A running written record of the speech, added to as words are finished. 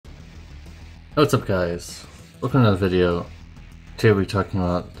What's up, guys? Welcome to the video. Today we'll be talking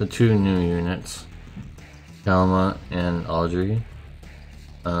about the two new units, Kalmia and Audrey.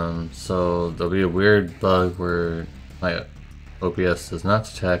 So there'll be a weird bug where my OBS does not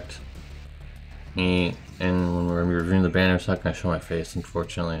detect me, and when we're reviewing the banner, it's not going to show my face,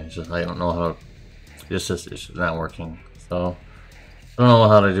 unfortunately. It's just, I don't know how to, it's just not working. So, I don't know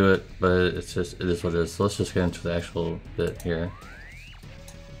how to do it, but it is what it is. So let's just get into the actual bit here.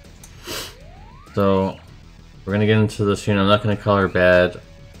 So, we're gonna get into this unit. I'm not gonna call her bad.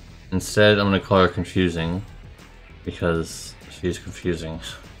 Instead, I'm gonna call her confusing, because she's confusing.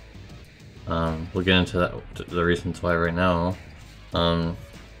 We'll get into the reasons why right now.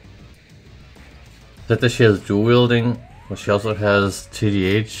 That she has dual wielding, but she also has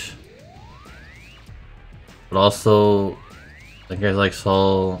TDH. But also, I think I like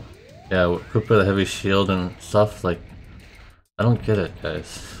saw, yeah, equipped with a heavy shield and stuff. Like, I don't get it,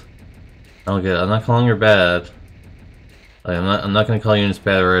 guys. I don't get it. I'm not calling her bad. Like, I'm not gonna call units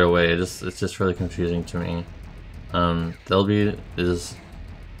bad right away. It's just really confusing to me. Delby is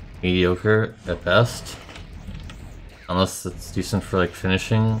mediocre at best, unless it's decent for like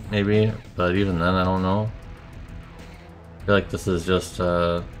finishing, maybe. But even then, I don't know. I feel like this is just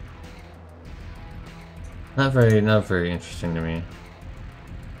not very interesting to me.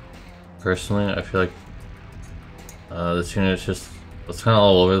 Personally, I feel like this unit is just. It's kind of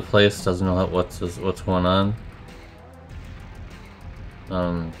all over the place. Doesn't know what's going on.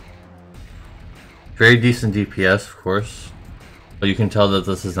 Very decent DPS, of course, but you can tell that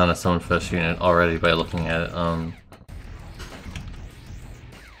this is not a Summonfest unit already by looking at it.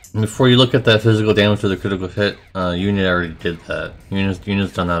 Before you look at that physical damage or the critical hit, unit already did that. Unit's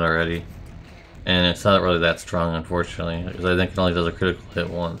done that already, and it's not really that strong, unfortunately, because I think it only does a critical hit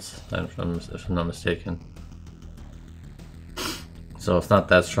once, if I'm not mistaken. So it's not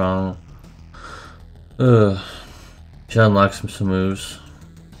that strong. She unlocks some moves.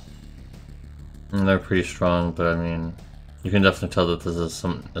 And they're pretty strong, but I mean, you can definitely tell that this is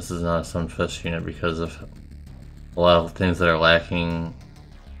not a Sunfest unit because of a lot of things that are lacking.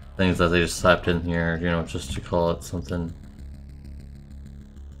 Things that they just slapped in here, you know, just to call it something.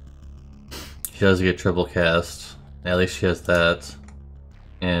 She does get triple cast. At least she has that.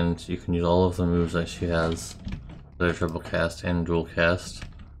 And you can use all of the moves that she has. They're triple cast and dual cast.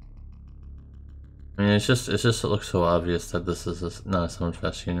 I mean, it looks so obvious that this is not a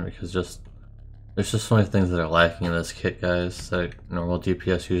Summonfest unit because there's just so many things that are lacking in this kit, guys, that normal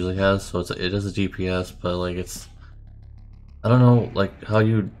DPS usually has. So it is a DPS, but like I don't know like how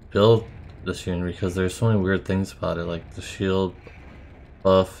you build this unit because there's so many weird things about it, like the shield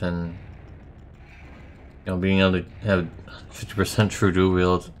buff and being able to have 50% true dual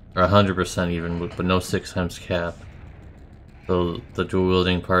wield or 100% even, but no 6x cap. So the dual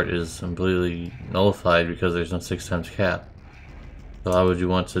wielding part is completely nullified because there's no 6x cap. So how would you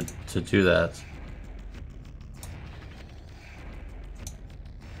want to do that?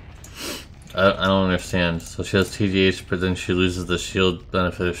 I don't understand. So she has TDH, but then she loses the shield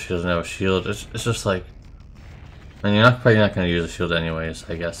benefit if she doesn't have a shield. It's just like, and you're probably not going to use a shield anyways,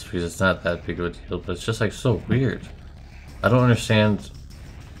 I guess, because it's not that big of a deal. But it's just like so weird. I don't understand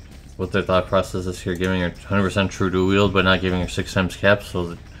what their thought process is here, giving her 100% true dual wield, but not giving her 6x cap.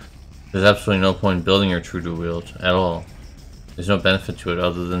 So there's absolutely no point in building her true dual wield at all. There's no benefit to it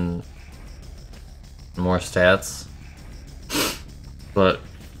other than more stats. But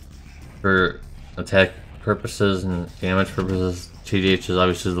for attack purposes and damage purposes, TDH is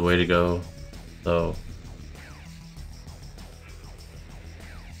obviously the way to go. So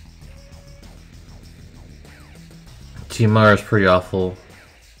T-Mar is pretty awful.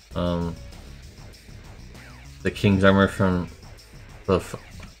 The King's Armor from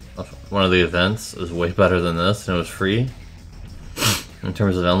one of the events is way better than this, and it was free. In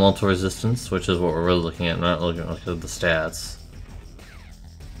terms of elemental resistance, which is what we're really looking at, not looking at the stats.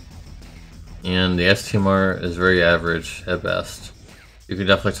 And the STMR is very average at best. You can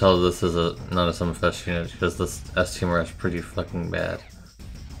definitely tell this is not a Summonfest unit because this STMR is pretty fucking bad.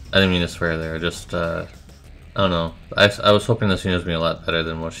 I didn't mean to swear there, just I don't know. I was hoping this unit was going to be a lot better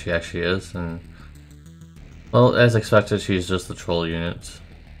than what she actually is, and well, as expected, she's just the troll unit.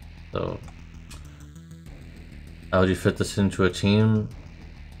 So how would you fit this into a team?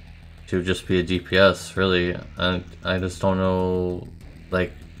 To just be a DPS, really? I just don't know.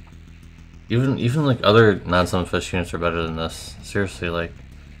 Like, even like other non-Summonfest units are better than this. Seriously, like,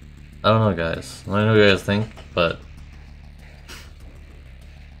 I don't know, guys. I know what you guys think, but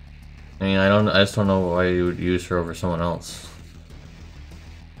I mean, I just don't know why you would use her over someone else.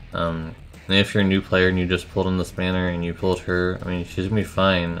 And if you're a new player and you just pulled in this banner and you pulled her, I mean, she's gonna be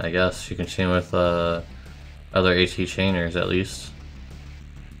fine, I guess. She can chain with other AT chainers at least.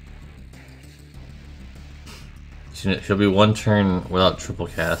 She'll be one turn without triple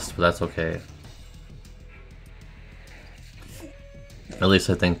cast, but that's okay. At least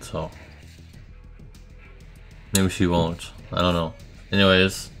I think so. Maybe she won't. I don't know.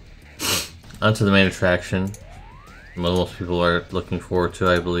 Anyways, onto the main attraction. What most people are looking forward to,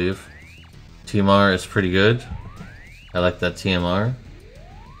 I believe. TMR is pretty good. I like that TMR.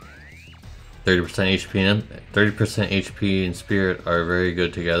 30% HP and 30% HP and Spirit are very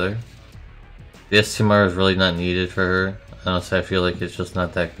good together. The STMR is really not needed for her. Honestly, I feel like it's just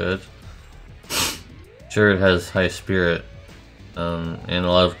not that good. Sure, it has high Spirit and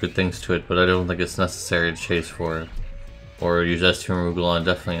a lot of good things to it, but I don't think it's necessary to chase for or use ST removal on.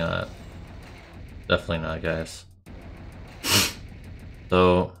 Definitely not. Definitely not, guys.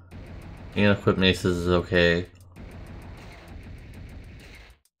 So, equip maces is okay.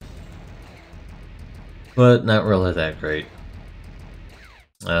 But not really that great.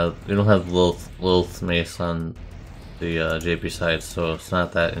 We don't have Lilith mace on the JP side, so it's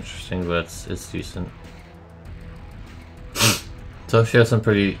not that interesting, but it's decent. So she has some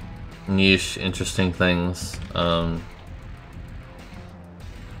pretty niche, interesting things.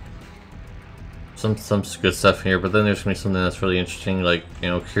 Some good stuff here, but then there's gonna be something that's really interesting, like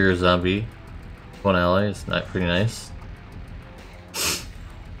cure zombie. One ally is not pretty nice.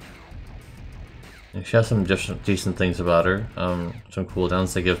 And she has some decent things about her. Some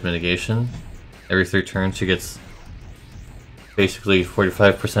cooldowns that give mitigation. Every 3 turns she gets basically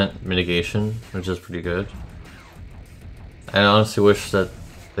 45% mitigation, which is pretty good. I honestly wish that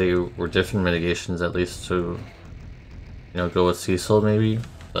they were different mitigations, at least to go with Cecil maybe,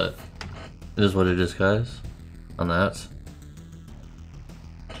 but it is what it is, guys, on that.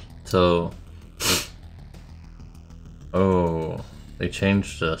 So, oh, they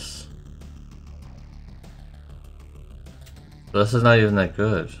changed this. This is not even that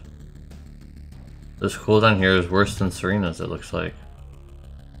good. This cooldown here is worse than Serena's, it looks like.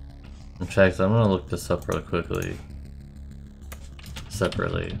 In fact, I'm gonna look this up real quickly.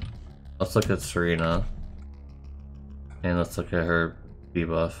 Separately. Let's look at Serena. And let's look at her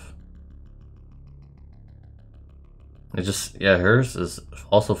debuff. Hers is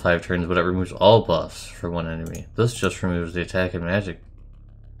also 5 turns, but it removes all buffs for one enemy. This just removes the attack and magic.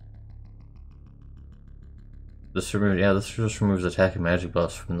 This just removes attack and magic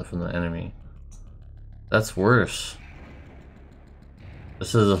buffs from the enemy. That's worse.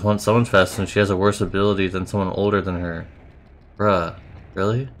 This is someone's fast and she has a worse ability than someone older than her. Bruh,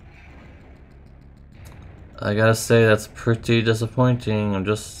 really? I gotta say that's pretty disappointing, I'm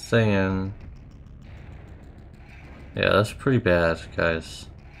just saying. Yeah, that's pretty bad, guys.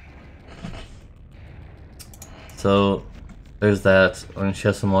 So, there's that. I mean, she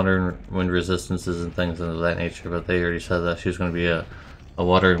has some water and wind resistances and things of that nature, but they already said that she's going to be a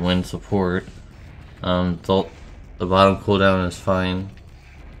water and wind support. The bottom cooldown is fine.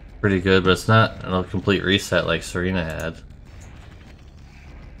 Pretty good, but it's not a complete reset like Serena had.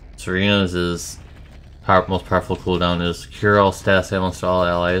 Serena's most powerful cooldown is cure all stats ailments to all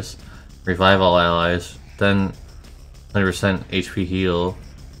allies, revive all allies, then 100% HP heal,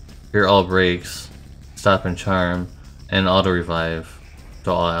 cure all breaks, stop and charm, and auto revive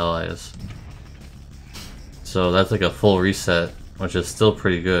to all allies. So that's like a full reset, which is still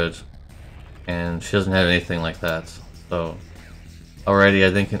pretty good. And she doesn't have anything like that. So already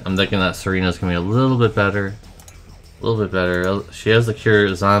I'm thinking that Serena's gonna be a little bit better. A little bit better. She has the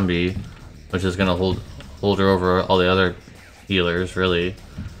cure zombie, which is gonna hold her over all the other healers, really.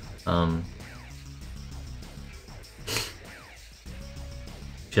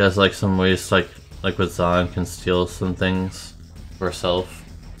 She has like some ways like with Zon can steal some things for herself.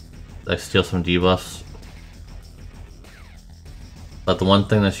 Like steal some debuffs. But the one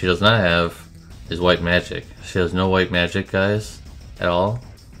thing that she does not have is white magic. She has no white magic, guys, at all.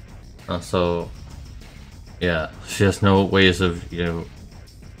 So yeah, she has no ways of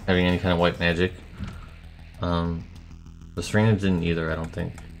having any kind of white magic. The Serena didn't either, I don't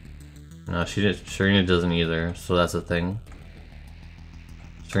think. No, Serena doesn't either, so that's a thing.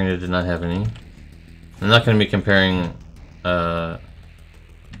 Serena did not have any. I'm not going to be comparing her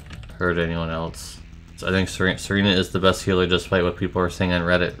to anyone else. So I think Serena is the best healer, despite what people are saying on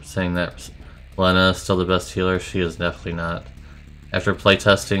Reddit, saying that Lena is still the best healer. She is definitely not. After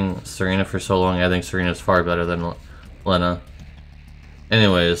playtesting Serena for so long, I think Serena is far better than Lena.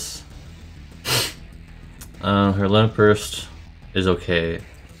 Anyways, her Limp Burst is okay,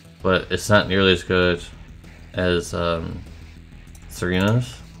 but it's not nearly as good as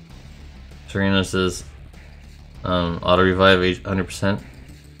Serena's. Serena's is auto revive 100%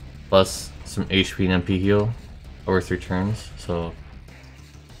 plus some HP and MP heal over 3 turns. So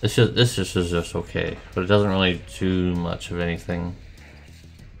this is just okay, but it doesn't really do much of anything.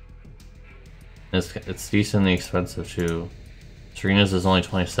 It's decently expensive too. Serena's is only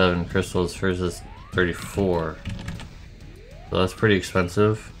 27, Crystal's hers is 34. So that's pretty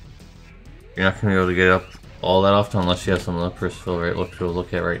expensive. You're not gonna be able to get up all that often unless you have some Lepers fill rate to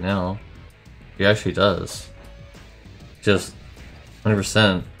look at right now. He actually does. Just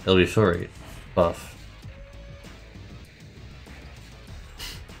 100% LB fill rate buff.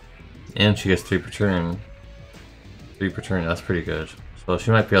 And she gets 3 per turn. 3 per turn, that's pretty good. So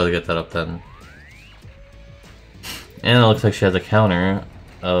she might be able to get that up then. And it looks like she has a counter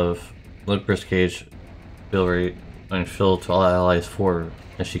of Limper's Cage fill rate when filled to all allies 4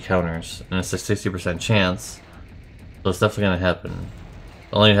 if she counters. And it's a 60% chance, so it's definitely gonna happen.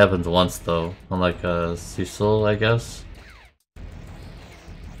 It only happens once though, unlike Cecil, I guess.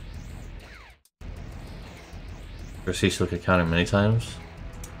 Or Cecil could counter many times,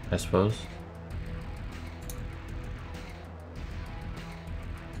 I suppose.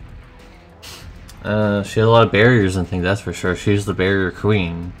 She has a lot of barriers and things, that's for sure. She's the barrier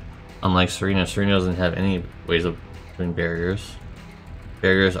queen. Unlike Serena, Serena doesn't have any ways of doing barriers.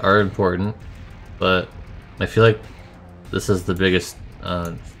 Barriers are important, but I feel like this is the biggest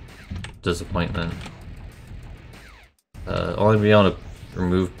disappointment. Only being able to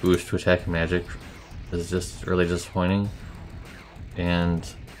remove boost to attack and magic is just really disappointing. And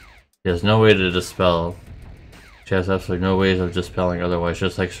she has no way to dispel. She has absolutely no ways of dispelling otherwise,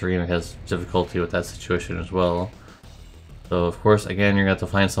 just like Serena has difficulty with that situation as well. So of course, again, you're going to have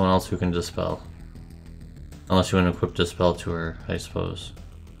to find someone else who can dispel. Unless you want to equip dispel to her, I suppose.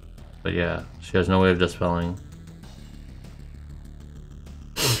 But yeah, she has no way of dispelling.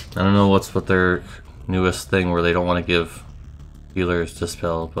 I don't know what's with their newest thing where they don't want to give healers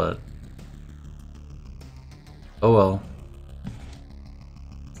dispel, but oh well.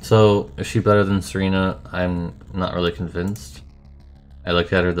 So, is she better than Serena? I'm not really convinced. I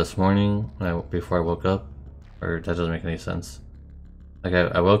looked at her this morning before I woke up, or that doesn't make any sense. Like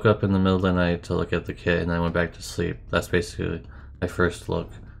I woke up in the middle of the night to look at the kit and then I went back to sleep. That's basically my first look.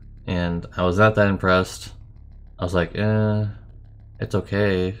 And I was not that impressed. I was like, it's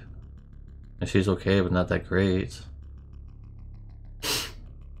okay. And she's okay, but not that great.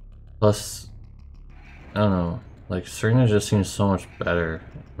 Plus, I don't know. Like, Serena just seems so much better,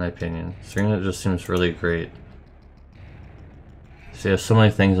 in my opinion. Serena just seems really great. She has so many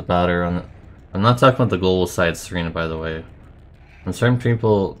things about her. I'm not talking about the global side Serena, by the way. When certain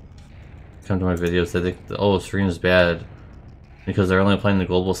people come to my videos, they think, oh, Serena's bad because they're only playing the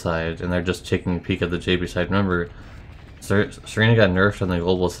global side and they're just taking a peek at the JP side. Remember, Serena got nerfed on the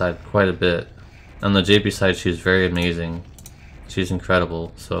global side quite a bit. On the JP side, she's very amazing. She's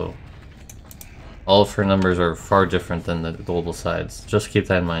incredible, so all of her numbers are far different than the global sides. Just keep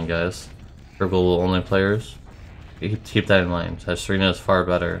that in mind, guys. For global only players, keep that in mind. Serena is far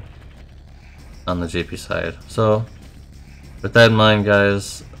better on the JP side. So, with that in mind,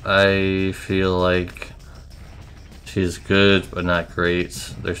 guys, I feel like she's good, but not great.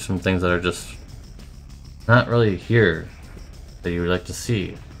 There's some things that are just not really here that you would like to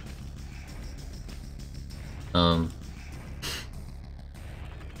see.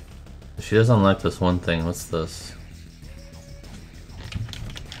 She doesn't unlock this one thing. What's this?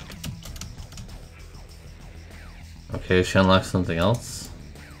 Okay, she unlocks something else?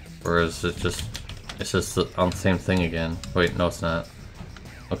 Or is it just... It's just on the same thing again. Wait, no it's not.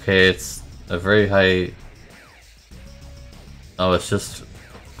 Okay, it's a very high... Oh, it's just...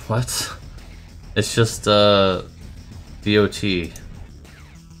 What? It's just, DOT.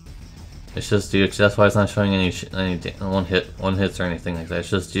 It's just DOT, that's why it's not showing any one hits or anything like that. It's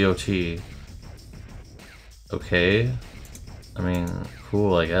just DOT. Okay. I mean,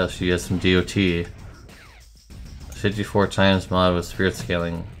 cool, I guess. You get some DOT. 54 times mod with spirit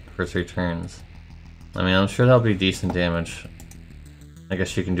scaling for 3 turns. I mean, I'm sure that'll be decent damage. I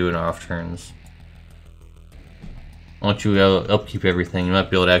guess you can do it on off turns. Once you upkeep everything, you might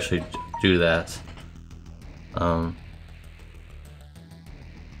be able to actually do that.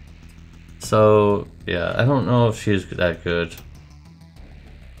 So, yeah, I don't know if she's that good.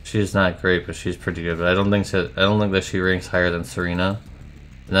 She's not great, but she's pretty good. But I don't think that she ranks higher than Serena,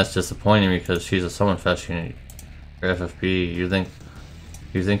 and that's disappointing because she's a Summon Fest unit or FFBE. You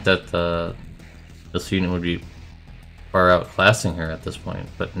think that this unit would be far outclassing her at this point,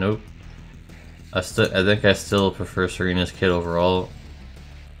 but nope. I think I still prefer Serena's kit overall.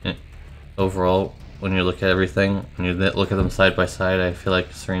 Overall, when you look at everything, when you look at them side by side, I feel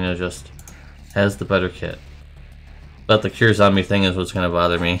like Serena just has the better kit. But the cure zombie thing is what's gonna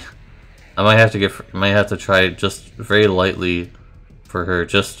bother me. I might have to try just very lightly for her,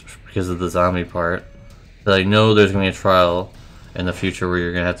 just because of the zombie part. But I know there's gonna be a trial in the future where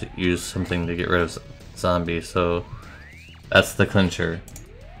you're gonna have to use something to get rid of zombies, so that's the clincher.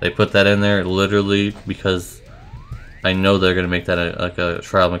 They put that in there literally because I know they're gonna make that like a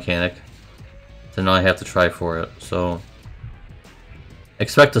trial mechanic. So now I have to try for it. So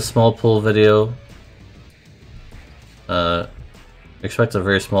expect a small pull video. Expect a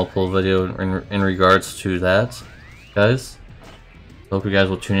very small pull video in regards to that, guys. Hope you guys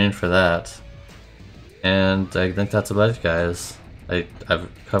will tune in for that. And I think that's about it, guys. I've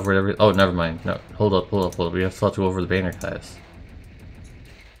covered every. Oh, never mind. No, hold up. We have to go over the banner, guys.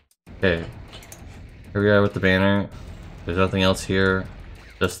 Okay, here we are with the banner. There's nothing else here,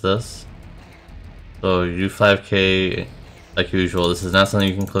 just this. So you do 5K like usual. This is not something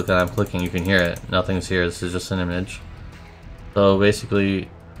you can click on. I'm clicking. You can hear it. Nothing's here. This is just an image. So basically,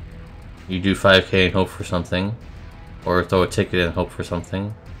 you do 5K and hope for something, or throw a ticket and hope for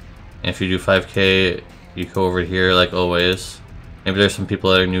something. And if you do 5K, you go over here like always. Maybe there's some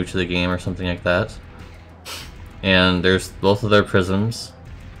people that are new to the game or something like that. And there's both of their prisms.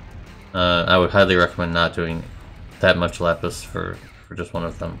 I would highly recommend not doing that much lapis for just one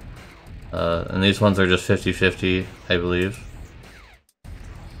of them. And these ones are just 50-50, I believe.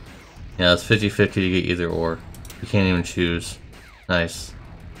 Yeah, it's 50-50 to get either or. You can't even choose. Nice.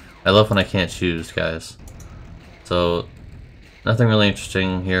 I love when I can't choose, guys. So, nothing really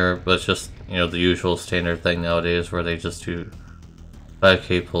interesting here, but it's just, you know, the usual standard thing nowadays where they just do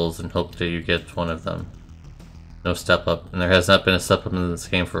 5K pulls and hope that you get one of them. No step up, and there has not been a step up in this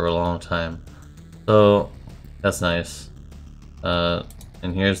game for a long time. So, that's nice. And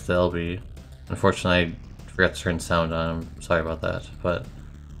here's the LB. Unfortunately, I forgot to turn sound on. I'm sorry about that, but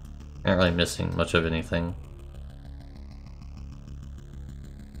I'm not really missing much of anything.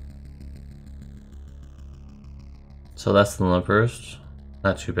 So that's the Limp Burst.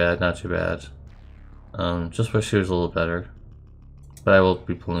 Not too bad, not too bad. Just wish she was a little better. But I will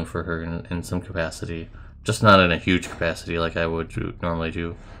be pulling for her in some capacity. Just not in a huge capacity like I would normally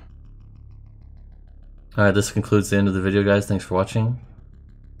do. Alright, this concludes the end of the video, guys. Thanks for watching.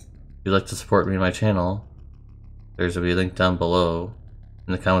 If you'd like to support me and my channel, there's a link down below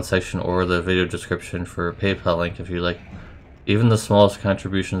in the comment section or the video description for a PayPal link if you like. Even the smallest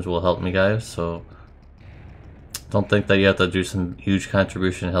contributions will help me, guys, so don't think that you have to do some huge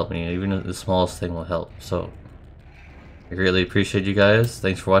contribution to help me. Even the smallest thing will help. So I greatly appreciate you guys.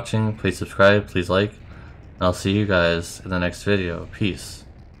 Thanks for watching. Please subscribe, please like, and I'll see you guys in the next video. Peace.